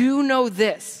I do know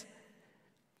this,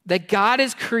 that God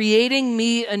is creating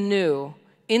me anew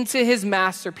into his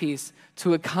masterpiece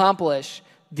to accomplish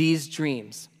these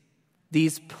dreams,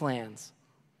 these plans.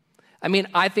 I mean,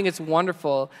 I think it's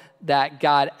wonderful that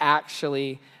God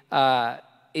actually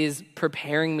is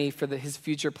preparing me for his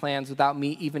future plans without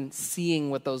me even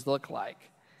seeing what those look like.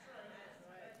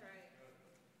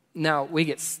 Now, we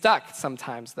get stuck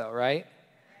sometimes though, right?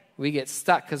 We get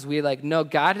stuck because we like, no,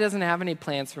 God doesn't have any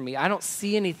plans for me. I don't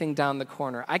see anything down the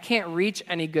corner. I can't reach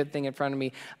any good thing in front of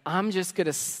me. I'm just going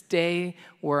to stay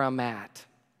where I'm at.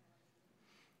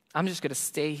 I'm just going to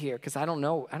stay here because I don't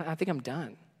know. I think I'm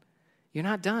done. You're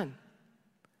not done.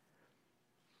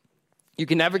 You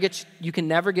can never get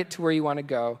to where you want to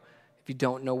go if you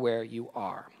don't know where you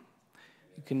are.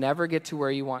 You can never get to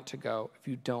where you want to go if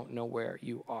you don't know where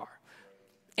you are.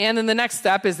 And then the next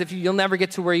step is you'll never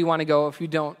get to where you want to go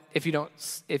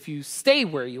if you stay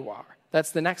where you are.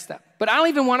 That's the next step. But I don't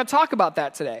even want to talk about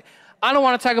that today. I don't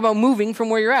want to talk about moving from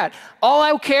where you're at. All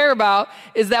I care about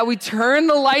is that we turn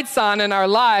the lights on in our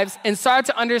lives and start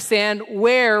to understand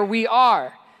where we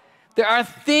are. There are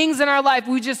things in our life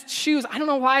we just choose. I don't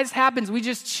know why this happens. We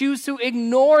just choose to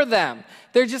ignore them.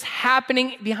 They're just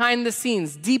happening behind the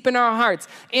scenes, deep in our hearts,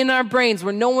 in our brains,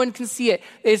 where no one can see it.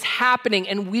 It's happening,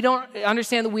 and we don't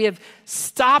understand that we have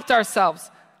stopped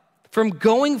ourselves from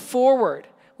going forward.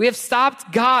 We have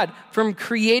stopped God from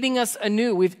creating us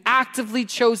anew. We've actively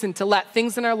chosen to let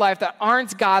things in our life that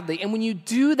aren't godly. And when you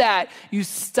do that, you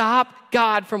stop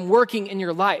God from working in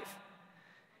your life.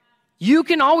 You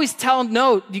can always tell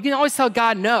no. You can always tell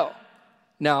God no.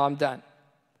 No, I'm done.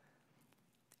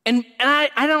 And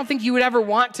I don't think you would ever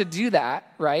want to do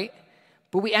that, right?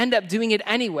 But we end up doing it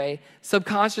anyway,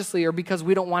 subconsciously, or because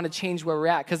we don't want to change where we're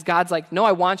at. Because God's like, no,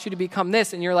 I want you to become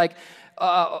this. And you're like,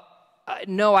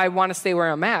 no, I want to stay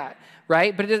where I'm at,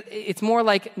 right? But it's more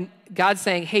like God's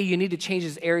saying, hey, you need to change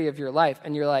this area of your life.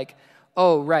 And you're like,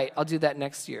 oh, right, I'll do that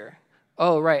next year.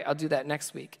 Oh, right, I'll do that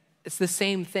next week. It's the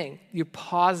same thing. You're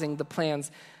pausing the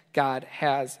plans God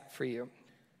has for you.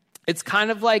 It's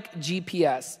kind of like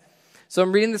GPS. So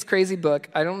I'm reading this crazy book.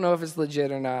 I don't know if it's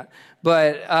legit or not,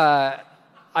 but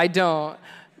I don't.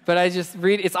 But I just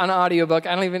read. It's on an audiobook.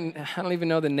 I don't even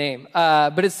know the name.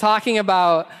 But it's talking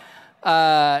about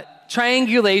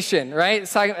triangulation,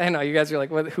 right? I know you guys are like,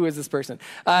 who is this person?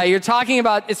 It's talking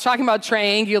about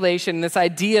triangulation, this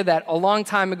idea that a long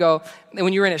time ago,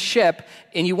 when you were in a ship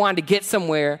and you wanted to get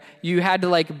somewhere, you had to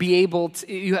like be able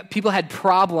to, people had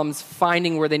problems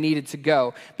finding where they needed to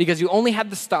go because you only had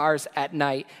the stars at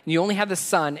night and you only had the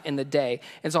sun in the day.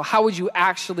 And so how would you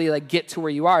actually like get to where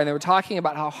you are? And they were talking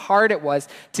about how hard it was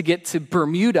to get to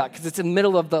Bermuda because it's in the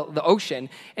middle of the ocean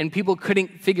and people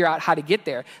couldn't figure out how to get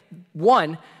there.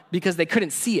 One, because they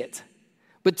couldn't see it.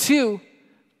 But two,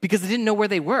 because they didn't know where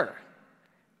they were.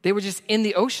 They were just in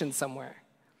the ocean somewhere.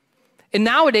 And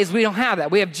nowadays, we don't have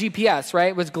that. We have GPS,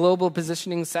 right? With global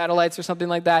positioning satellites or something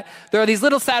like that. There are these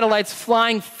little satellites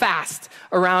flying fast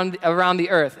around the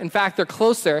Earth. In fact, they're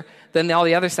closer than all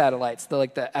the other satellites.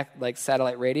 Like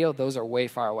satellite radio, those are way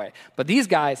far away. But these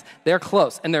guys, they're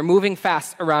close, and they're moving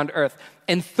fast around Earth.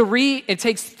 And it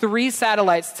takes 3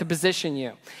 satellites to position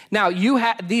you. Now,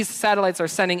 these satellites are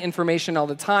sending information all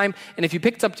the time, and if you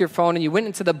picked up your phone and you went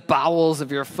into the bowels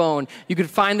of your phone, you could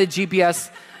find the GPS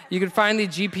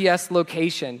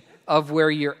location of where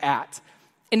you're at.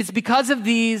 And it's because of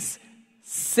these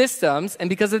systems and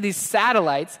because of these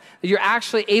satellites that you're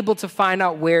actually able to find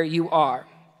out where you are.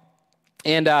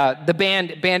 And the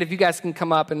band, if you guys can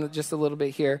come up in just a little bit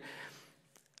here.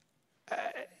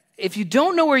 If you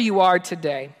don't know where you are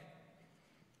today,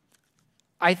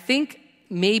 I think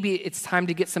maybe it's time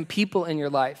to get some people in your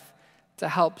life to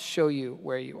help show you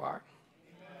where you are.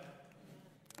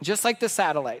 Just like the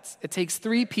satellites, it takes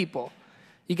 3 people.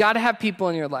 You got to have people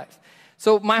in your life.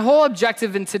 So my whole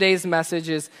objective in today's message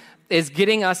is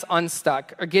getting us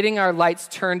unstuck or getting our lights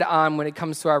turned on when it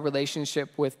comes to our relationship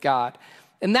with God.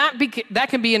 And that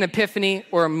can be an epiphany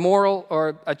or a moral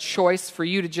or a choice for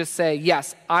you to just say,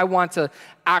 yes, I want to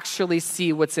actually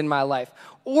see what's in my life.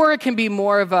 Or it can be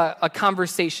more of a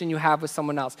conversation you have with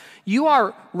someone else. You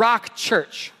are Rock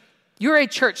Church. You're a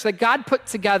church that God put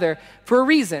together for a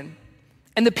reason.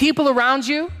 And the people around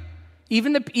you,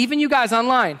 even you guys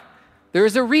online, there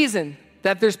is a reason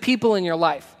that there's people in your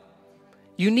life.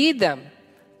 You need them.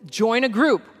 Join a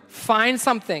group. Find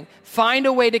something. Find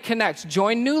a way to connect.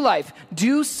 Join New Life.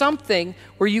 Do something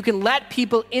where you can let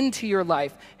people into your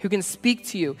life who can speak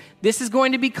to you. This is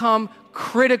going to become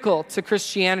critical to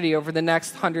Christianity over the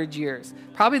next 100 years,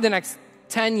 probably the next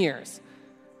 10 years.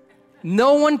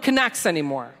 No one connects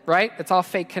anymore, right? It's all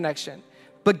fake connection.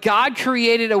 But God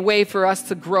created a way for us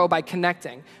to grow by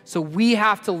connecting. So we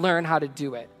have to learn how to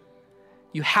do it.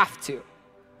 You have to.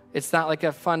 It's not like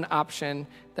a fun option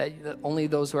that only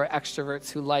those who are extroverts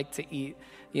who like to eat,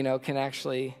 can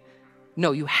actually.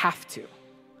 No, you have to.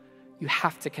 You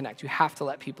have to connect. You have to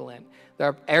let people in. There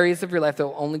are areas of your life that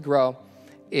will only grow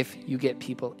if you get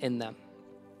people in them.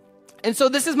 And so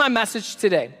this is my message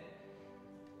today.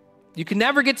 You can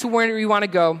never get to where you want to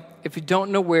go if you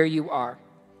don't know where you are.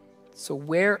 So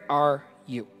where are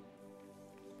you?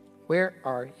 Where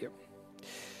are you?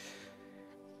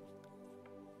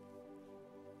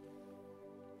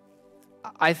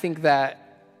 I think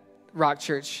that Rock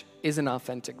Church is an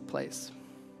authentic place.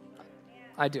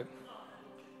 I do.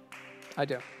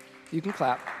 You can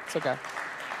clap. It's okay.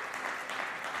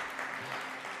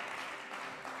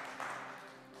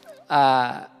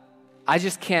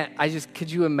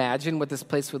 Could you imagine what this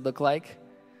place would look like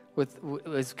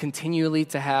with continually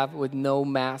to have with no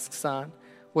masks on?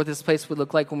 What this place would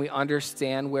look like when we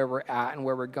understand where we're at and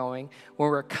where we're going, when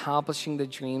we're accomplishing the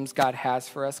dreams God has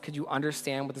for us. Could you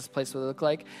understand what this place would look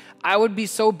like? I would be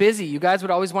so busy. You guys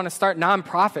would always want to start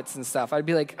nonprofits and stuff. I'd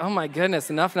be like, oh my goodness,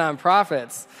 enough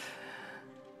nonprofits.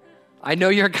 I know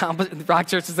Rock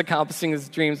Church is accomplishing his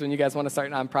dreams when you guys want to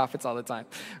start nonprofits all the time,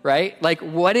 right? Like,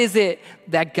 what is it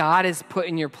that God has put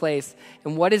in your place?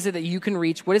 And what is it that you can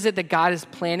reach? What is it that God is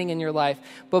planning in your life?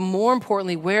 But more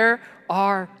importantly, where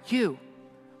are you?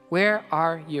 Where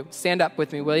are you? Stand up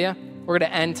with me, will you? We're going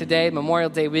to end today, Memorial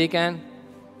Day weekend.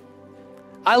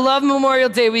 I love Memorial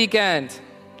Day weekend.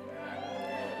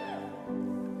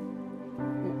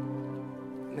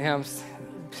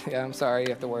 I'm sorry you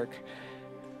have to work.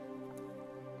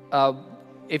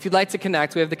 If you'd like to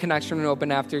connect, we have the connection room open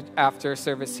after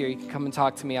service here. You can come and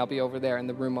talk to me. I'll be over there in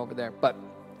the room over there. But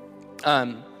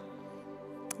the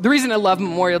reason I love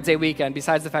Memorial Day weekend,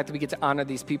 besides the fact that we get to honor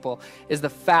these people, is the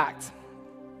fact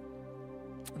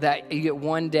that you get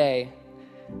one day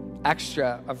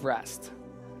extra of rest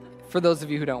for those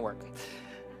of you who don't work.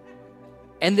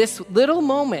 And this little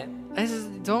moment,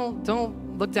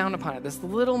 don't look down upon it. This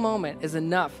little moment is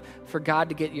enough for God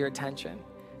to get your attention.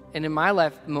 And in my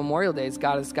life, Memorial Days,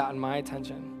 God has gotten my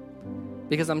attention.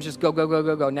 because I'm just go,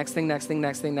 next thing,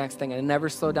 and never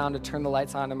slow down to turn the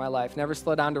lights on in my life, never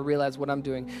slow down to realize what I'm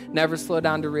doing, never slow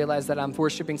down to realize that I'm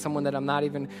worshiping someone that I'm not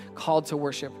even called to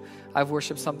worship. I've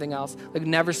worshiped something else. Like,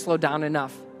 never slow down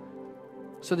enough.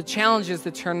 So the challenge is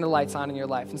to turn the lights on in your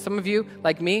life. And some of you,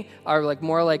 like me, are like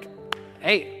more like,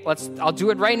 hey, I'll do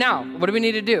it right now. What do we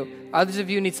need to do? Others of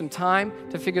you need some time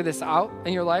to figure this out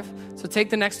in your life. So take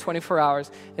the next 24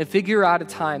 hours and figure out a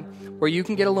time where you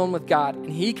can get alone with God and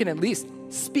he can at least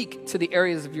speak to the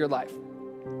areas of your life.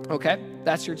 Okay?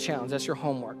 That's your challenge. That's your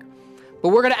homework. But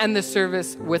we're going to end this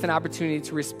service with an opportunity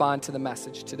to respond to the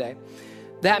message today.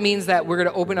 That means that we're going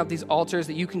to open up these altars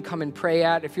that you can come and pray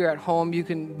at. If you're at home, you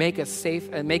can make a safe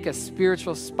and make a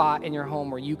spiritual spot in your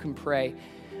home where you can pray.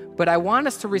 But I want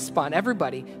us to respond,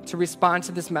 everybody, to respond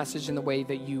to this message in the way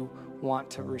that you want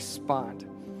to respond.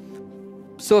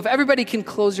 So if everybody can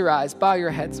close your eyes, bow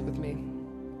your heads with me.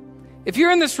 If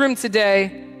you're in this room today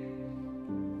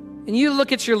and you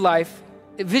look at your life,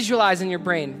 visualize in your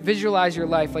brain, visualize your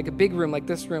life like a big room, like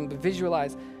this room, but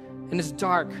visualize, and it's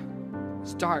dark.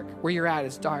 It's dark. Where you're at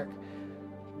is dark.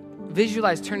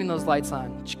 Visualize turning those lights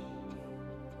on.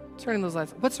 Turning those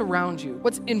lights on. What's around you?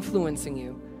 What's influencing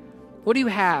you? What do you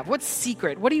have? What's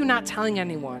secret? What are you not telling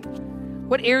anyone?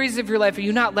 What areas of your life are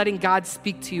you not letting God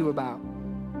speak to you about?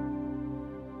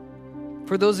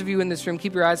 For those of you in this room,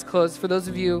 keep your eyes closed. For those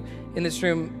of you in this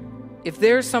room, if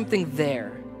there's something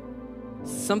there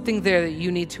that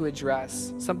you need to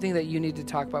address, something that you need to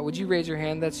talk about, would you raise your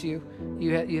hand? That's you.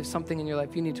 You have something in your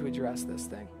life. You need to address this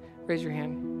thing. Raise your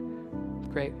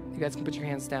hand. Great. You guys can put your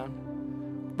hands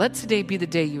down. Let today be the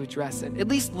day you address it. At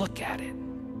least look at it.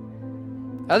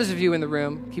 Others of you in the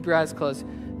room, keep your eyes closed.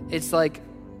 It's like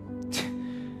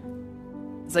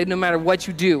no matter what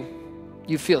you do,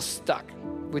 you feel stuck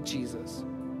with Jesus.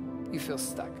 You feel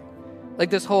stuck. Like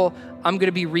this whole, I'm going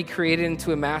to be recreated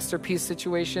into a masterpiece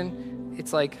situation.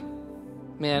 It's like,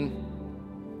 man,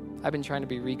 I've been trying to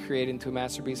be recreated into a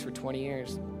masterpiece for 20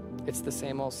 years. It's the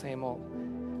same old, same old.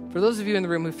 For those of you in the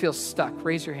room who feel stuck,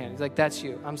 raise your hand. It's like, that's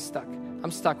you. I'm stuck.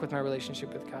 I'm stuck with my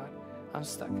relationship with God. I'm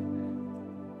stuck.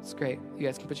 It's great. You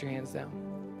guys can put your hands down.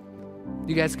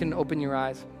 You guys can open your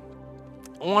eyes.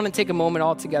 I want to take a moment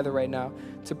all together right now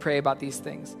to pray about these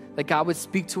things. That God would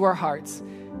speak to our hearts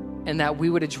and that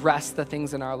we would address the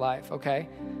things in our life, okay?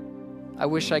 I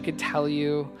wish I could tell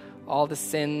you all the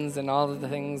sins and all of the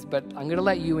things, but I'm going to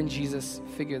let you and Jesus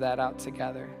figure that out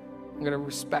together. I'm going to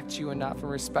respect you enough and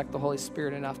respect the Holy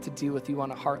Spirit enough to deal with you on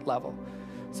a heart level.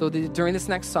 So during this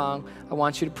next song, I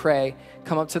want you to pray.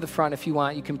 Come up to the front if you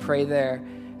want. You can pray there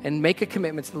and make a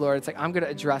commitment to the Lord. It's like, I'm going to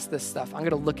address this stuff. I'm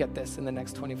going to look at this in the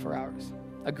next 24 hours.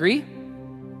 Agree?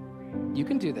 You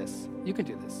can do this. You can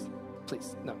do this.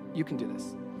 Please, no, you can do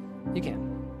this. You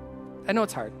can. I know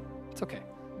it's hard. It's okay.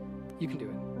 You can do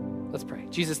it. Let's pray.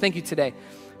 Jesus, thank you today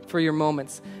for your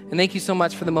moments. And thank you so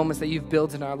much for the moments that you've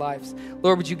built in our lives.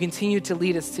 Lord, would you continue to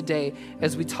lead us today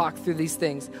as we talk through these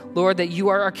things? Lord, that you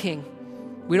are our King.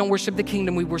 We don't worship the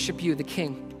kingdom, we worship you, the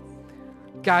King.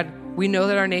 God, we know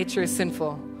that our nature is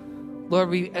sinful. Lord,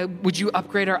 would you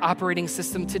upgrade our operating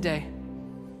system today?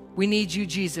 We need you,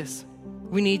 Jesus.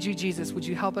 We need you, Jesus. Would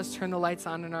you help us turn the lights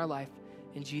on in our life?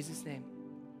 In Jesus' name,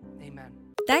 amen.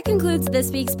 That concludes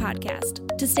this week's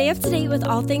podcast. To stay up to date with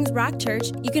all things Rock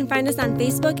Church, you can find us on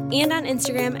Facebook and on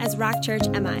Instagram as Rock Church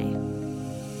MI.